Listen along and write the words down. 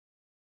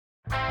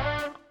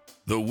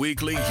The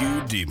Weekly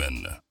Hugh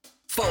Demon.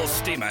 Full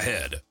steam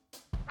ahead.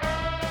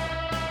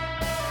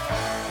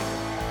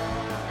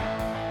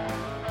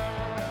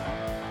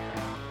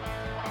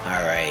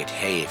 All right.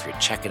 Hey, if you're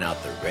checking out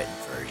the written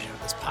version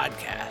of this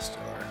podcast,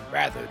 or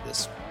rather,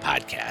 this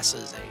podcast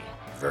is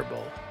a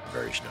verbal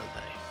version of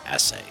the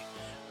essay.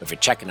 But if you're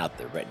checking out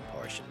the written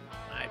portion,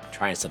 I'm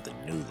trying something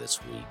new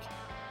this week.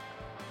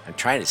 I'm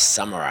trying to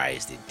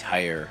summarize the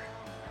entire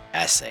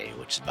essay,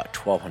 which is about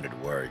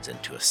 1,200 words,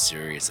 into a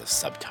series of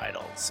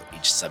subtitles. So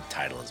each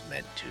subtitle is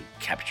meant to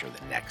capture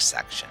the next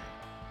section.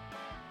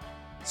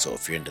 So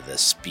if you're into the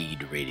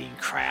speed reading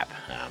crap,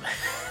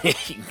 you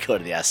can go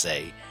to the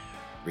essay,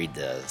 read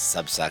the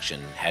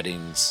subsection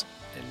headings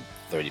in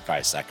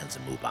 35 seconds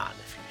and move on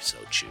if you so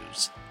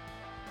choose.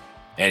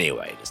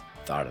 Anyway, just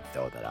thought I'd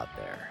throw that out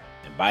there.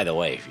 And by the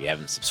way, if you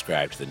haven't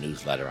subscribed to the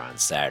newsletter on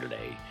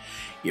Saturday,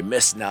 you're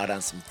missing out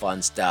on some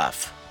fun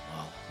stuff.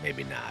 Well,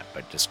 maybe not,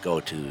 but just go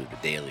to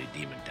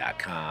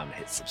thedailydemon.com,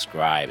 hit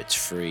subscribe, it's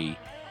free.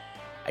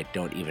 I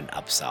don't even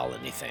upsell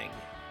anything.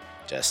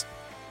 Just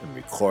I'm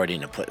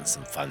recording and putting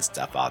some fun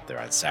stuff out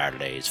there on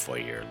Saturdays for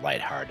your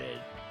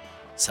lighthearted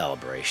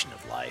celebration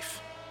of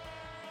life.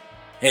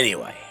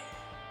 Anyway,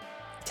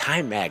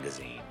 Time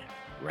magazine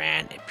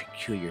ran a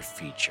peculiar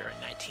feature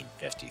in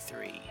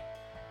 1953.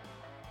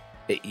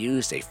 It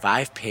used a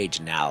 5-page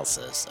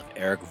analysis of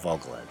Eric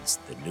Voegelin's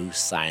The New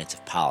Science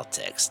of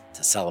Politics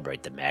to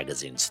celebrate the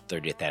magazine's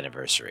 30th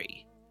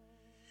anniversary,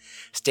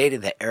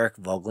 stating that Eric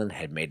Voegelin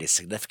had made a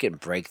significant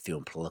breakthrough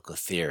in political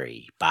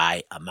theory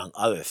by, among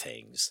other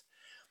things,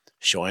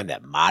 showing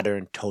that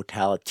modern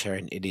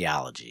totalitarian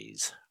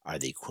ideologies are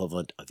the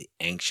equivalent of the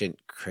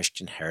ancient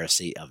Christian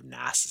heresy of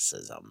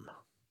Gnosticism.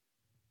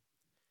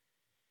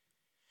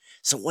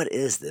 So what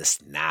is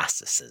this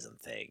Gnosticism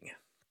thing?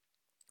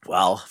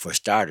 Well, for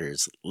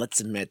starters, let's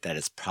admit that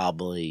it's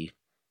probably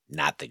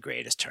not the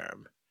greatest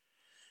term.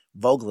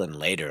 Voegelin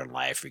later in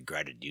life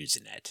regretted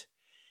using it.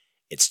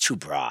 It's too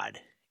broad.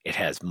 It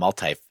has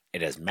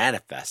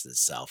manifested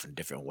itself in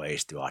different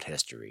ways throughout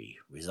history,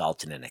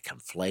 resulting in a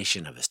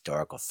conflation of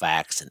historical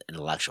facts and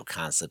intellectual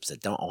concepts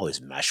that don't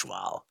always mesh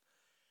well.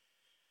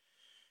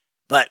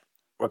 But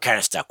we're kind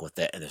of stuck with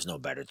it, and there's no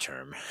better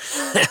term.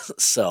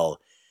 So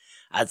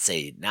I'd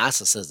say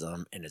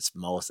Gnosticism, in its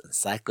most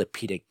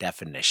encyclopedic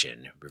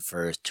definition,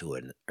 refers to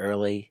an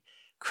early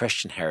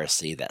Christian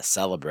heresy that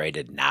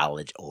celebrated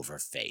knowledge over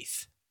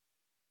faith.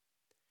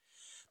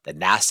 The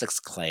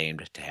Gnostics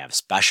claimed to have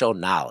special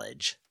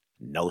knowledge,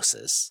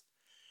 gnosis,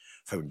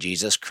 from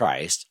Jesus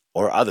Christ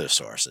or other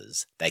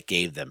sources that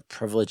gave them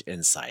privileged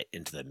insight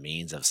into the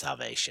means of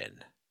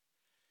salvation.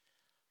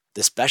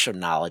 This special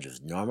knowledge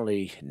was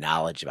normally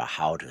knowledge about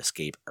how to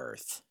escape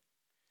Earth.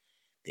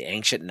 The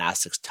ancient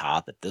Gnostics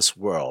taught that this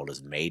world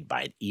is made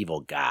by an evil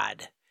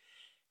god,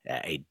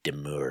 a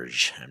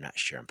demiurge. I'm not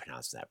sure I'm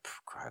pronouncing that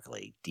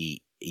correctly.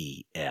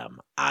 Demiurge.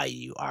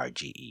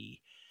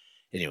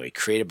 Anyway,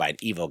 created by an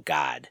evil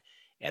god,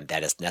 and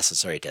that it's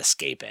necessary to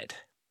escape it.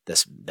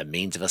 The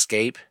means of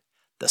escape,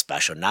 the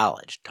special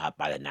knowledge taught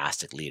by the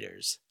Gnostic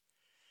leaders.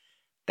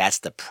 That's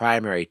the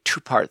primary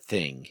two-part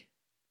thing.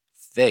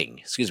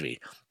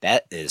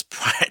 That is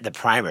the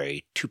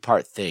primary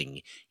two-part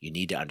thing you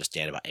need to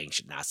understand about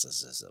ancient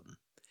Gnosticism.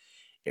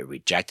 It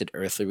rejected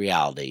earthly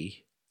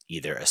reality,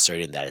 either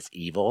asserting that it's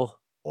evil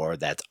or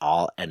that's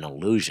all an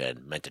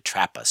illusion meant to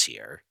trap us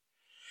here,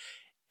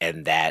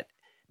 and that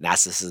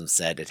Gnosticism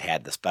said it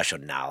had the special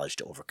knowledge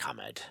to overcome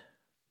it.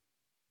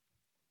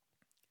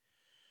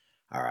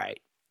 All right.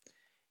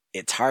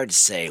 It's hard to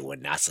say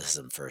when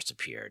Gnosticism first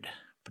appeared,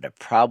 but it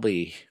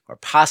probably or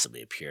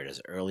possibly appeared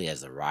as early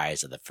as the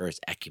rise of the first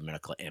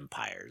ecumenical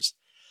empires,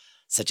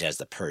 such as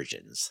the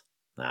Persians,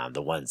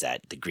 the ones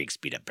that the Greeks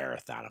beat at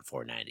Marathon in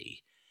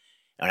 490.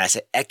 And when I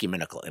say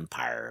ecumenical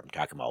empire, I'm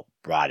talking about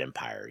broad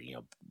empire,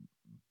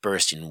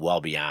 bursting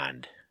well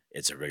beyond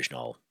its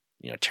original,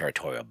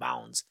 territorial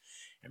bounds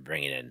and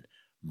bringing in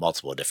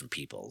multiple different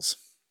peoples.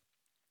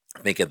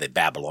 Think of the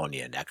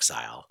Babylonian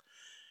exile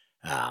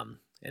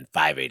in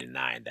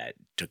 589 that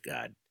took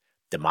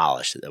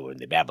demolished, when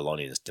the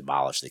Babylonians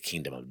demolished the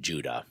kingdom of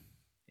Judah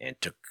and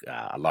took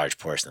a large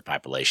portion of the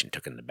population,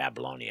 took into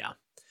Babylonia,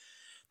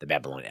 the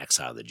Babylonian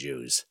exile of the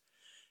Jews.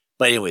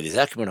 But anyway, these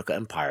ecumenical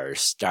empires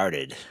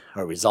started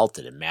or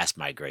resulted in mass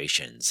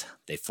migrations.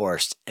 They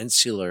forced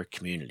insular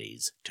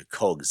communities to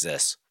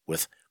coexist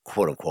with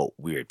quote-unquote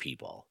weird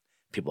people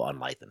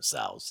unlike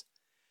themselves.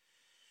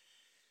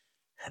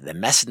 The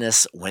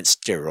messiness went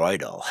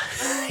steroidal,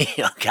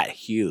 got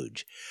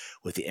huge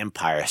with the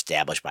empire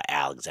established by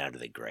Alexander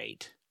the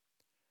Great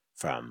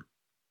from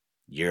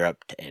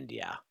Europe to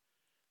India.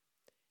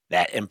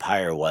 That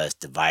empire was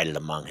divided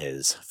among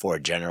his 4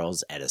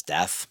 generals at his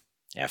death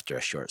after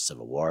a short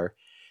civil war.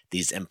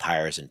 These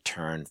empires in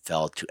turn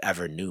fell to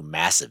ever new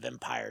massive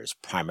empires,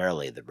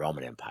 primarily the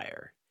Roman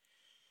Empire.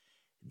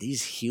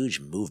 These huge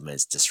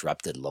movements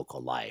disrupted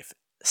local life.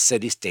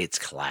 City-states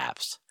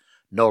collapsed.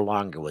 No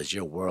longer was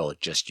your world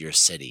just your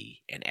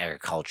city and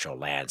agricultural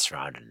land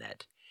surrounding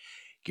it.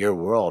 Your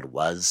world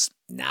was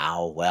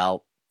now,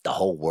 the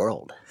whole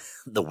world.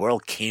 The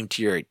world came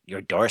to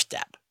your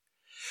doorstep,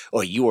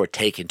 or you were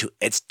taken to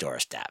its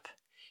doorstep.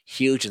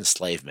 Huge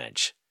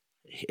enslavements,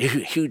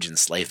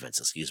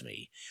 excuse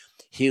me,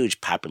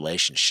 huge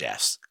population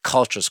shifts,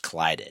 cultures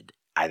collided,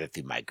 either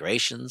through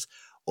migrations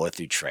or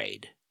through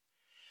trade.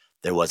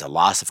 There was a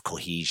loss of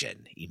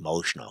cohesion,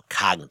 emotional,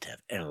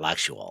 cognitive,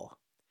 intellectual.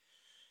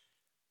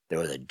 There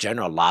was a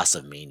general loss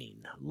of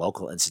meaning.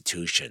 Local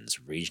institutions,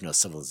 regional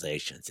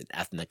civilizations, and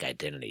ethnic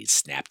identities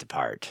snapped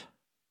apart.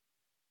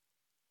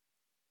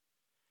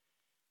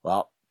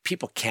 Well,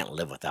 people can't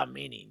live without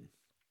meaning.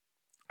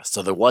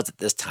 So there was at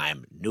this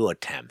time new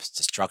attempts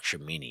to structure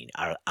meaning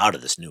out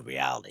of this new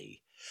reality.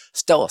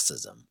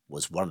 Stoicism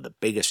was one of the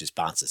biggest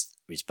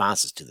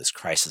responses to this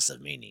crisis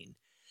of meaning.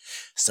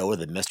 So were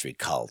the mystery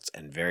cults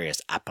and various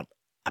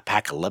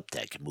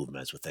apocalyptic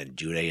movements within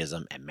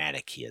Judaism and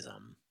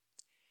Manichaeism.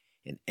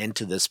 And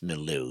into this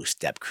milieu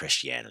stepped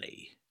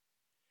Christianity.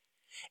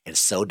 And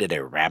so did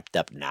a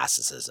ramped-up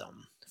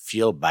Gnosticism,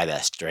 fueled by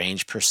that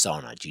strange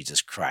persona,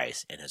 Jesus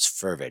Christ, and his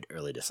fervid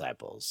early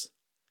disciples.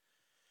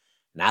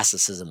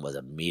 Gnosticism was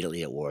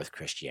immediately at war with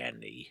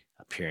Christianity,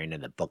 appearing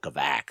in the book of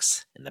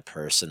Acts in the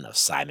person of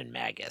Simon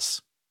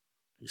Magus,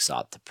 who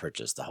sought to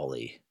purchase the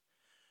Holy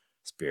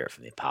Spirit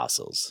from the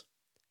apostles.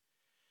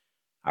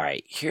 All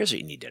right, here's what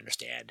you need to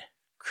understand.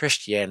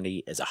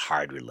 Christianity is a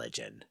hard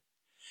religion.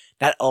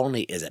 Not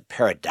only is it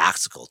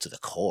paradoxical to the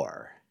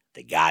core,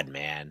 the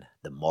God-man,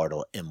 the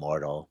mortal,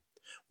 immortal,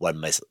 one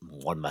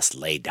must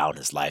lay down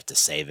his life to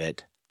save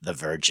it, the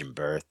virgin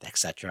birth,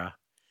 etc.,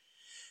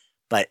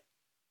 but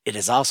it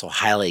is also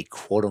highly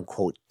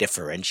quote-unquote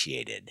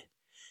differentiated,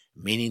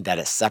 meaning that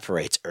it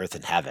separates earth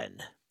and heaven,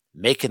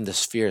 making the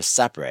spheres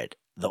separate,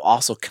 though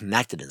also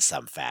connected in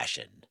some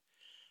fashion,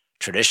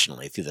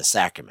 traditionally through the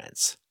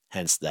sacraments,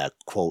 hence the,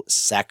 quote,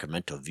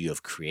 sacramental view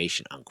of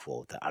creation,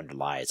 unquote, that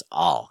underlies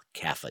all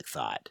Catholic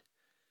thought.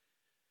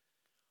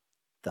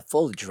 The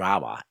full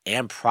drama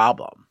and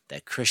problem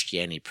that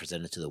Christianity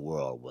presented to the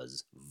world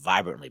was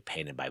vibrantly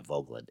painted by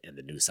Vogelin in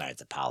The New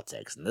Science of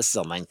Politics, and this is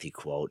a lengthy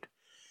quote.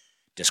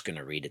 Just going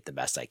to read it the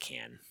best I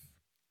can.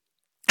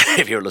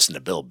 If you ever listen to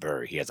Bill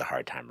Burr, he has a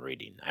hard time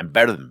reading. I'm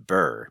better than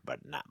Burr, but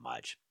not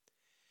much.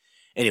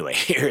 Anyway,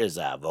 here is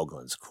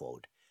Vogelin's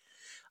quote.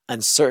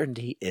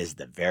 Uncertainty is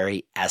the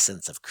very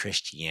essence of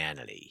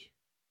Christianity.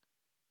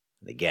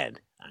 And again,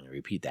 I'm going to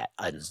repeat that.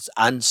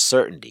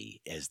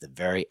 Uncertainty is the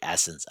very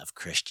essence of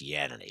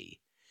Christianity.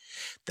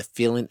 The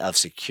feeling of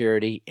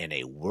security in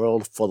a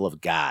world full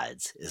of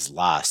gods is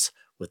lost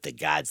with the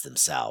gods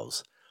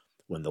themselves.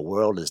 When the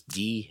world is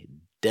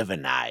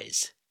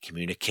divinized,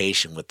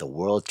 communication with the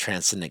world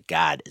transcendent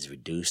God is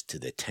reduced to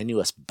the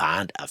tenuous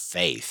bond of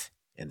faith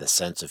in the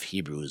sense of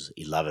Hebrews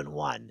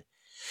 11:1,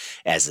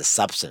 as the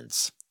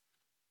substance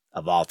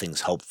of all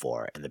things hoped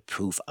for and the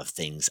proof of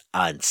things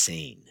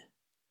unseen.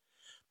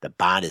 The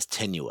bond is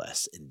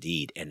tenuous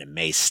indeed, and it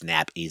may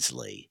snap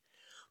easily.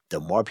 The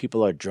more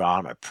people are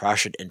drawn or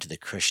pressured into the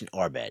Christian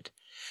orbit,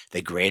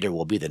 the greater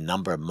will be the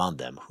number among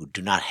them who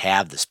do not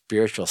have the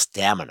spiritual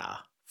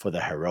stamina for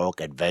the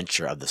heroic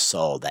adventure of the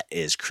soul that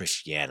is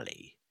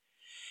Christianity.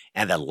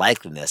 And the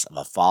likeliness of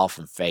a fall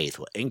from faith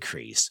will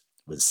increase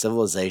when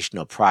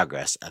civilizational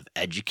progress of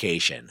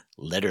education,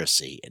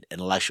 literacy, and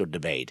intellectual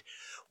debate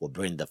will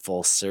bring the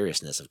full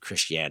seriousness of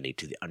Christianity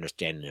to the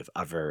understanding of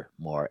ever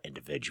more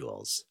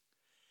individuals.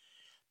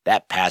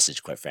 That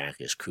passage, quite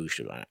frankly, is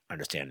crucial to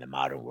understand the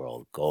modern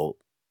world. Go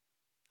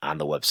on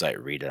the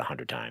website, read it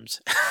 100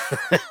 times.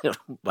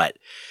 But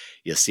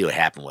you'll see what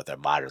happened with our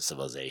modern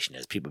civilization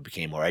as people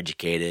became more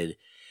educated,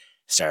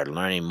 started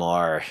learning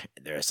more.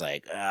 There's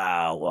like,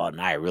 oh, well,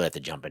 now I really have to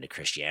jump into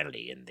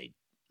Christianity. And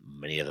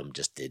many of them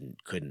just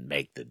couldn't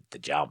make the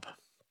jump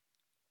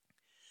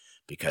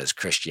because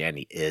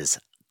Christianity is,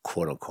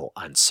 quote unquote,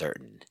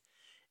 uncertain.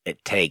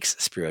 It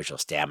takes spiritual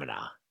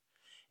stamina.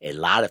 A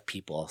lot of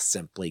people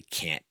simply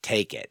can't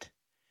take it.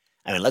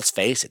 I mean, let's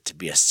face it, to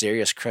be a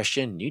serious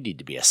Christian, you need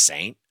to be a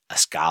saint, a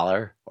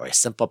scholar, or a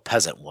simple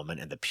peasant woman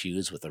in the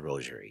pews with a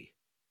rosary.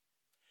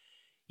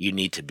 You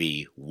need to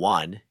be,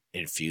 1,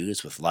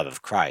 infused with love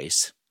of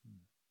Christ,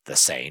 the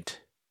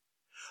saint,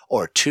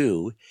 or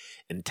 2,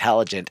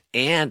 intelligent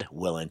and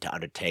willing to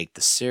undertake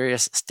the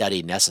serious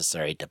study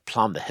necessary to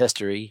plumb the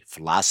history,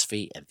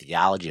 philosophy, and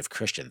theology of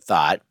Christian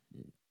thought,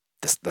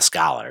 the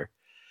scholar,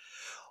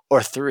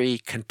 or 3,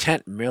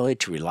 content merely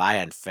to rely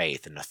on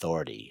faith and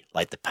authority,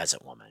 like the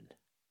peasant woman.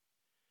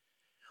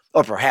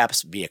 Or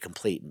perhaps be an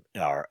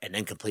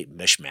incomplete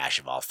mishmash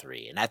of all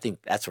 3. And I think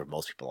that's where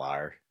most people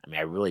are. I mean,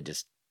 I really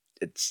just,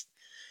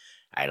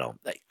 I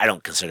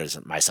don't consider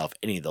myself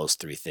any of those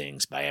 3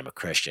 things, but I am a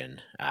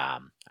Christian. I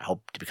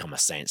hope to become a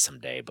saint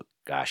someday, but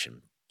gosh,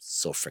 I'm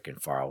so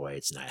freaking far away.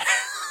 It's not,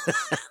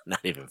 not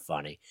even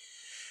funny.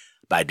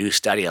 But I do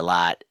study a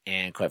lot,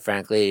 and quite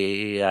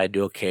frankly, I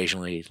do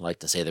occasionally like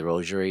to say the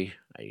rosary.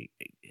 I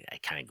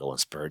kind of go in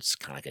spurts,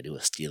 kind of like I do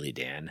with Steely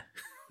Dan,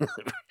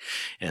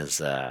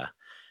 as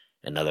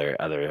and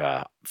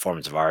other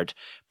forms of art.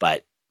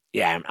 But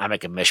yeah, I'm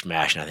like a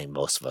mishmash, and I think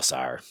most of us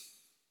are.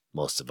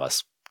 Most of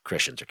us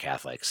Christians or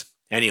Catholics.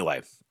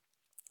 Anyway,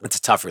 it's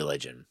a tough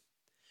religion.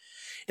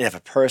 And if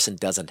a person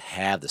doesn't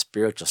have the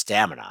spiritual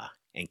stamina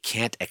and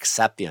can't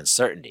accept the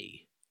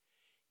uncertainty,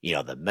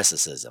 the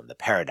mysticism, the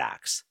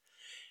paradox,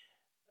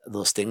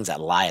 those things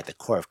that lie at the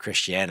core of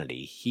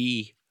Christianity,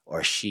 he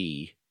or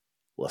she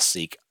will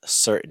seek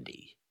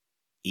certainty,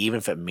 even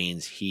if it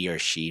means he or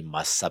she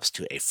must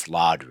substitute a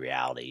flawed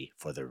reality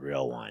for the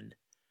real one.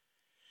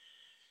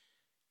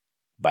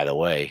 By the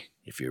way,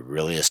 if you're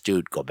really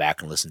astute, go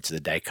back and listen to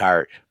the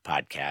Descartes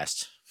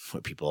podcast,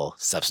 where people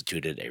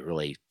substituted a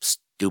really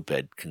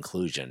stupid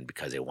conclusion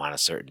because they want a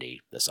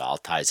certainty. This all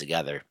ties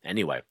together.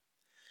 Anyway,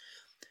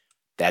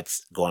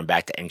 that's going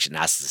back to ancient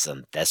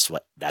Gnosticism. That's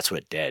what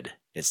it did.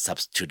 It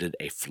substituted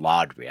a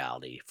flawed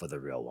reality for the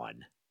real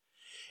one.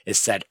 It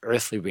said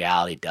earthly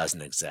reality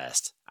doesn't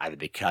exist, either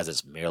because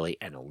it's merely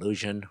an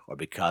illusion or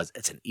because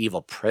it's an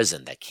evil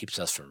prison that keeps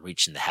us from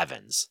reaching the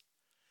heavens.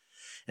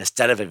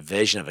 Instead of a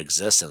vision of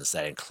existence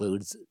that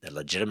includes the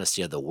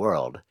legitimacy of the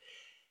world,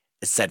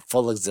 it said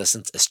full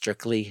existence is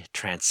strictly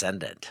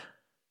transcendent.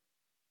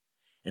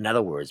 In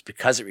other words,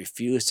 because it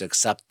refused to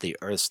accept the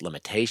earth's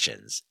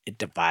limitations, it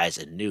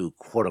devised a new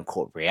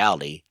quote-unquote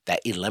reality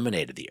that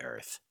eliminated the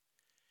earth.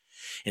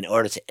 In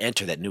order to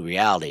enter that new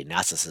reality,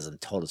 Gnosticism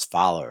told its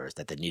followers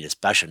that they needed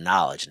special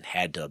knowledge and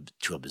had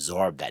to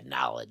absorb that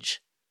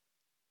knowledge.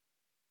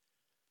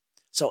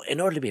 So in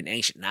order to be an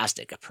ancient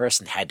Gnostic, a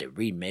person had to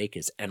remake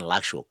his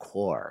intellectual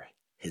core,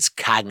 his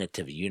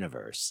cognitive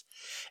universe,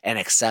 and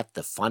accept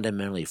the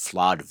fundamentally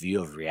flawed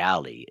view of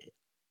reality,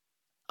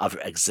 of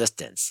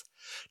existence,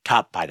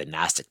 taught by the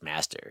Gnostic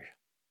master.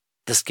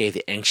 This gave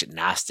the ancient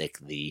Gnostic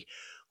the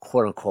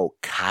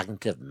quote-unquote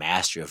cognitive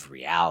mastery of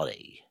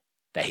reality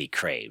that he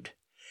craved.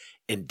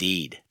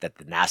 Indeed, that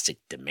the Gnostic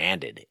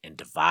demanded and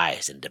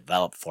devised and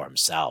developed for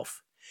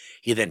himself.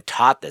 He then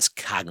taught this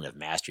cognitive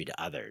mastery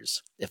to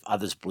others. If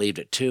others believed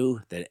it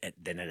too, then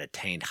it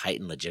attained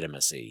heightened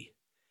legitimacy.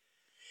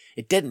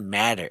 It didn't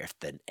matter if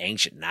the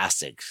ancient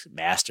Gnostic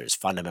master's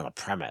fundamental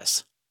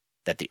premise,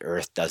 that the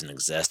earth doesn't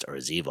exist or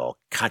is evil,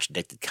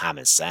 contradicted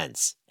common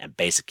sense and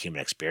basic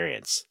human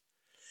experience.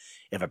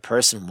 If a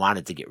person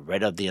wanted to get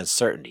rid of the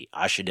uncertainty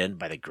ushered in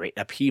by the great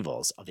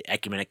upheavals of the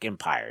ecumenic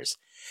empires,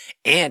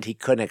 and he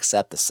couldn't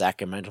accept the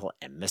sacramental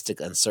and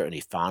mystic uncertainty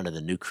found in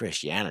the new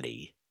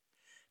Christianity,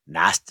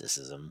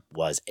 Gnosticism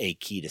was a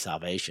key to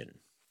salvation.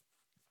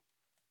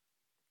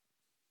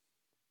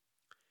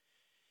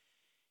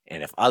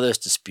 And if others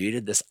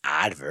disputed this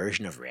odd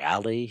version of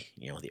reality,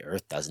 the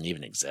earth doesn't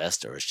even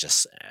exist or it's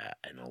just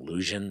an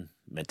illusion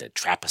meant to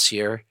trap us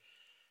here,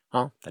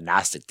 well, the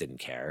Gnostic didn't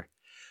care.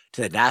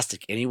 To the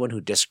Gnostic, anyone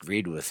who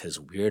disagreed with his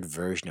weird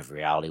version of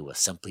reality was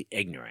simply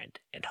ignorant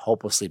and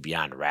hopelessly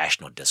beyond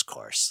rational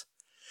discourse.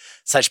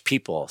 Such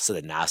people, said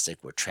the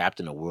Gnostic, were trapped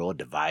in a world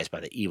devised by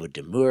the evil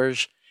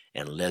Demiurge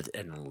and lived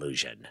in an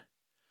illusion.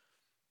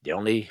 The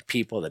only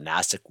people the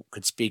Gnostic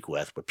could speak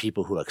with were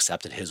people who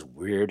accepted his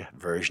weird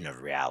version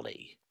of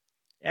reality.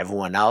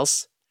 Everyone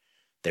else,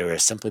 they were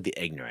simply the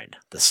ignorant,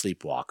 the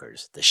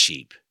sleepwalkers, the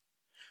sheep.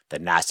 The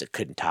Gnostic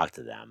couldn't talk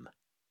to them.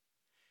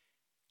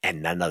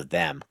 And none of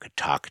them could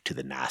talk to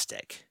the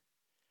Gnostic.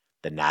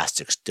 The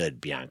Gnostic stood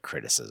beyond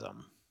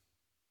criticism.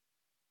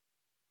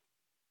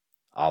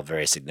 All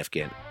very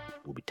significant.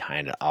 We'll be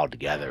tying it all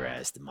together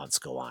as the months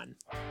go on.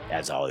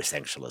 As always,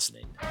 thanks for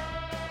listening.